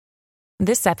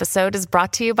This episode is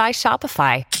brought to you by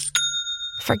Shopify.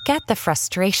 Forget the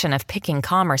frustration of picking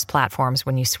commerce platforms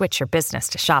when you switch your business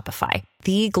to Shopify,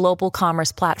 the global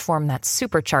commerce platform that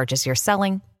supercharges your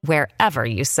selling wherever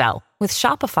you sell. With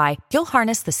Shopify, you'll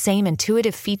harness the same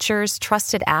intuitive features,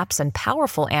 trusted apps, and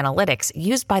powerful analytics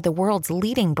used by the world's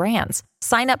leading brands.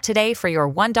 Sign up today for your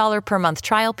 $1 per month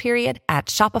trial period at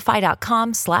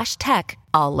shopify.com/tech,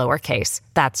 all lowercase.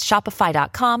 That's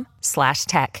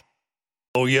shopify.com/tech.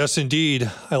 Oh, yes, indeed.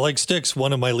 I like Styx,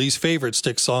 one of my least favorite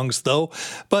Styx songs, though.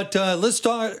 But let's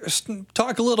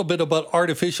talk a little bit about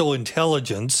artificial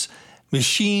intelligence,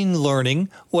 machine learning,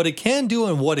 what it can do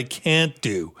and what it can't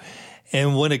do.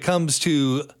 And when it comes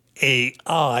to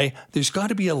AI, there's got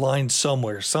to be a line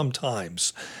somewhere,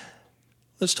 sometimes.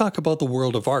 Let's talk about the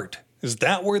world of art. Is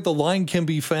that where the line can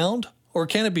be found? Or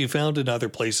can it be found in other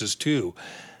places too?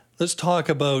 Let's talk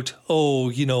about,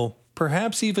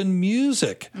 perhaps even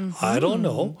music. I don't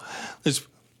know. Let's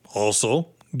also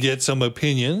get some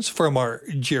opinions from our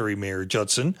Jerry Mayer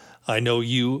Judson. I know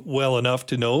you well enough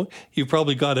to know you've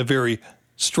probably got a very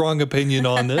strong opinion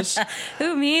on this.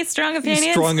 Who, me? Strong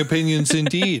opinions? Strong opinions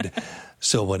indeed.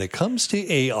 So when it comes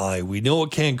to AI, we know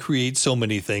it can create so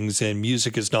many things, and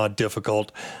music is not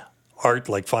difficult. Art,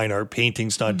 like fine art,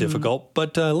 painting's not difficult.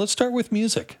 But let's start with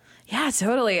music. Yeah,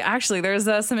 totally. Actually, there's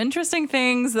some interesting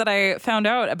things that I found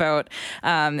out about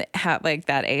how,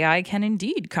 that AI can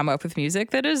indeed come up with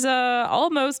music that is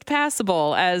almost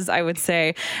passable, as I would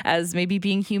say, as maybe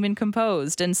being human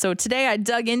composed. And so today I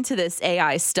dug into this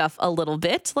AI stuff a little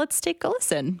bit. Let's take a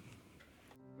listen.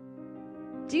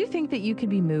 Do you think that you could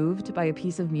be moved by a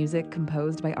piece of music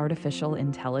composed by artificial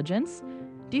intelligence?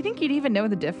 Do you think you'd even know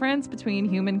the difference between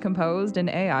human composed and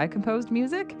AI composed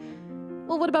music?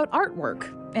 Well, what about artwork?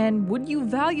 And would you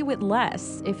value it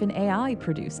less if an AI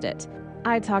produced it?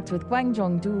 I talked with Guang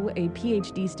Zhongdu, a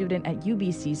PhD student at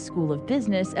UBC's School of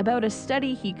Business, about a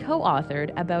study he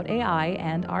co-authored about AI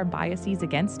and our biases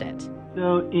against it.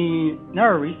 So in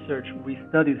our research, we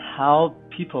studied how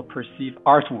people perceive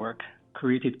artwork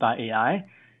created by AI.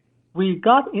 We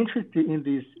got interested in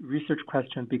this research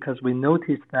question because we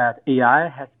noticed that AI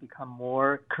has become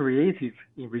more creative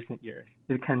in recent years.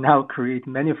 It can now create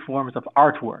many forms of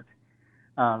artwork,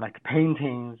 like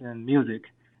paintings and music.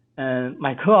 And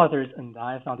my co-authors and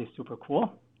I found it super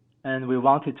cool. And we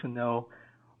wanted to know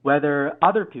whether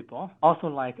other people also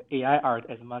like AI art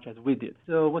as much as we did.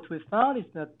 So what we found is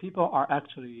that people are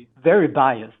actually very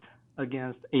biased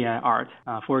against AI art.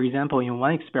 For example, in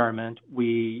one experiment,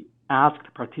 we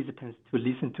asked participants to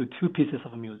listen to two pieces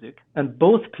of music. And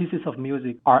both pieces of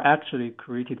music are actually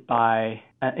created by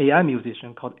an AI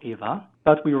musician called Ava.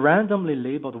 But we randomly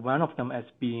labeled one of them as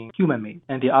being human-made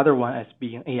and the other one as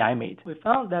being AI-made. We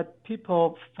found that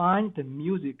people find the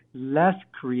music less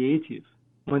creative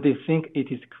when they think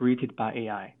it is created by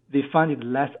AI. They find it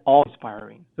less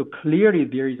awe-inspiring. So clearly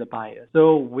there is a bias.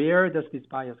 So where does this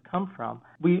bias come from?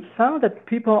 We found that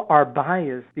people are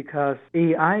biased because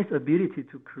AI's ability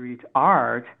to create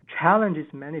art challenges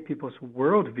many people's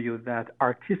worldview that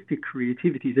artistic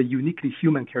creativity is a uniquely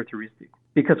human characteristic.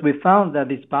 Because we found that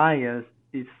this bias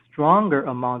is stronger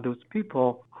among those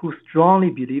people who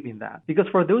strongly believe in that. Because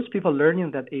for those people,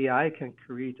 learning that AI can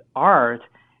create art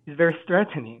is very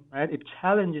threatening, right? It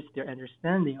challenges their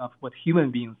understanding of what human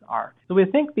beings are. So we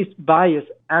think this bias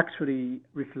actually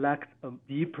reflects a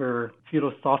deeper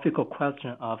philosophical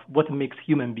question of what makes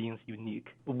human beings unique,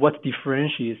 what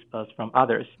differentiates us from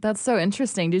others. That's so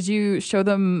interesting. Did you show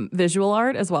them visual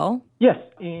art as well? Yes.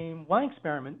 In one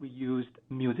experiment, we used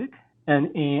music,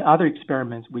 and in other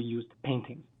experiments, we used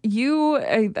paintings.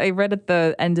 I read at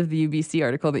the end of the UBC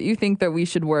article that you think that we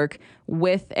should work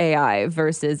with AI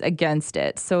versus against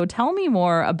it. So tell me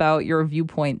more about your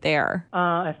viewpoint there.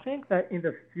 I think that in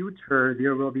the future,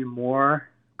 there will be more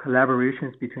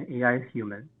collaborations between AI and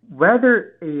human.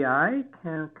 Whether AI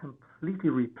can completely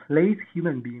replace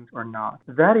human beings or not,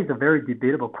 that is a very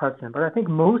debatable question. But I think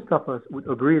most of us would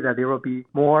agree that there will be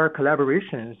more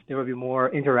collaborations, there will be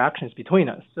more interactions between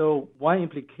us. So one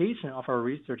implication of our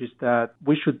research is that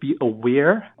we should be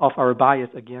aware of our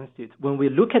bias against it. When we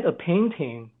look at a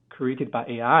painting created by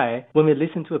AI, when we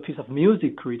listen to a piece of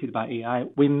music created by AI,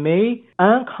 we may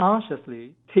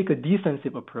unconsciously take a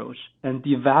defensive approach and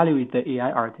devalue the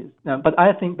AI artist. But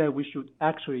I think that we should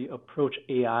actually approach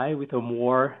AI with a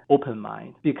more open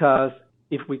mind, because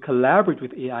if we collaborate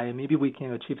with AI, maybe we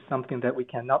can achieve something that we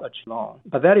cannot achieve alone.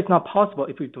 But that is not possible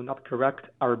if we do not correct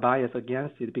our bias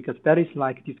against it, because that is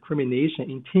like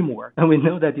discrimination in teamwork. And we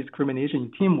know that discrimination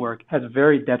in teamwork has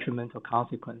very detrimental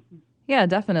consequences. Yeah,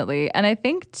 definitely. And I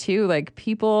think too, like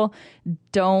people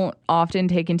don't often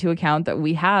take into account that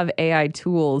we have AI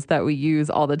tools that we use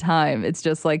all the time. It's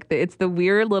just like it's the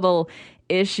weird little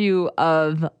issue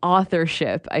of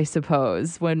authorship, I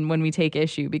suppose, when we take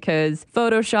issue, because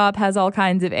Photoshop has all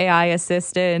kinds of AI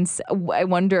assistants. I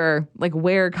wonder, like,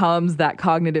 where comes that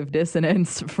cognitive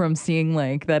dissonance from seeing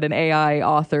like that an AI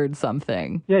authored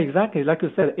something? Yeah, exactly. Like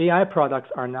you said, AI products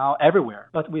are now everywhere,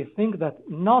 but we think that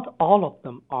not all of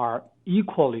them are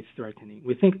equally threatening.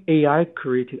 We think AI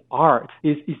created art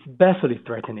is especially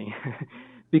threatening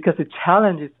because it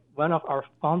challenges one of our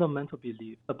fundamental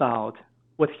beliefs about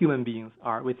what human beings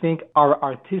are. We think our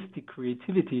artistic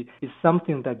creativity is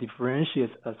something that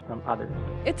differentiates us from others.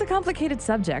 It's a complicated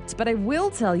subject, but I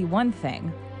will tell you one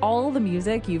thing. All the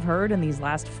music you've heard in these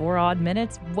last 4 odd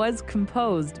minutes was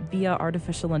composed via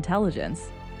artificial intelligence.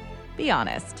 Be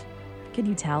honest. Can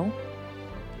you tell?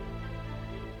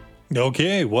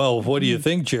 Okay, well, what do you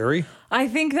think, Jerry? I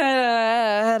think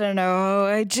that, I don't know,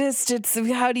 it's,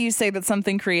 how do you say that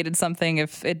something created something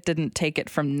if it didn't take it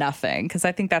from nothing? Because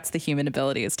I think that's the human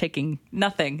ability, is taking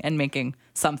nothing and making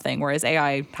something, whereas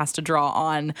AI has to draw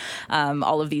on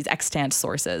all of these extant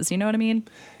sources. You know what I mean?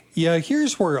 Yeah,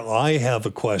 here's where I have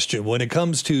a question. When it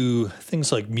comes to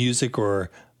things like music or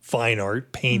fine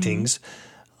art, paintings,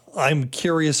 I'm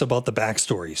curious about the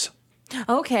backstories.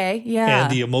 Okay, yeah.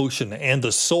 And the emotion and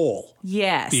the soul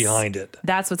behind it.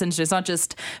 That's what's interesting. It's not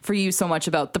just for you so much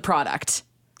about the product.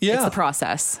 Yeah. It's the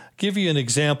process. Give you an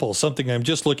example, something I'm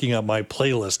just looking at my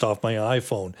playlist off my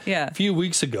iPhone. Yeah. A few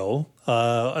weeks ago,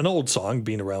 an old song,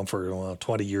 been around for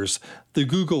 20 years, the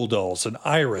Goo Goo Dolls and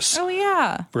Iris. Oh,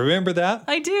 yeah. Remember that?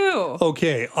 I do.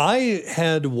 Okay, I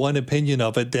had one opinion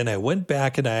of it, then I went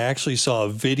back and I actually saw a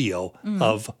video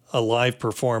of a live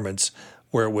performance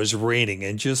where it was raining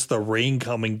and just the rain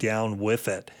coming down with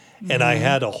it. And I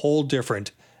had a whole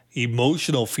different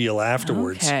emotional feel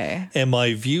afterwards. Okay. And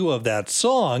my view of that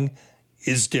song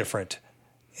is different.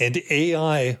 And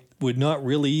AI would not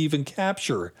really even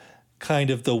capture kind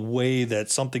of the way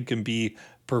that something can be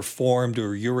performed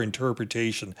or your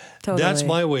interpretation. Totally. That's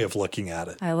my way of looking at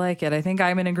it. I like it. I think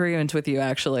I'm in agreement with you,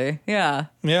 actually. Yeah.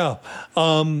 Yeah.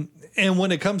 And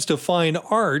when it comes to fine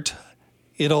art,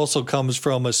 it also comes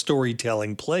from a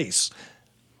storytelling place.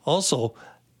 Also,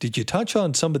 did you touch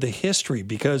on some of the history?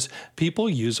 Because people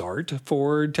use art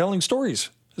for telling stories,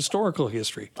 historical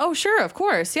history. Oh, sure. Of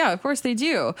course. Yeah, of course they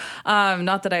do.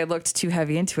 Not that I looked too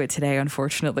heavy into it today,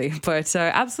 unfortunately, but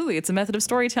absolutely. It's a method of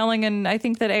storytelling. And I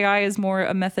think that AI is more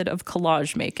a method of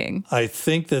collage making. I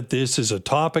think that this is a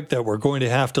topic that we're going to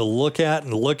have to look at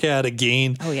and look at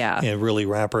again. Oh, yeah. And really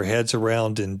wrap our heads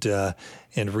around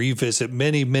and revisit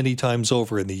many, many times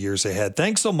over in the years ahead.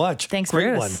 Thanks so much. Thanks, Great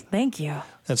Bruce. one. Thank you.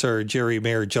 That's our Jerry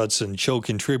Mayer Judson show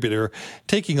contributor,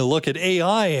 taking a look at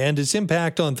AI and its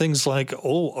impact on things like,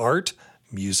 art,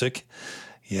 music.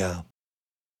 Yeah.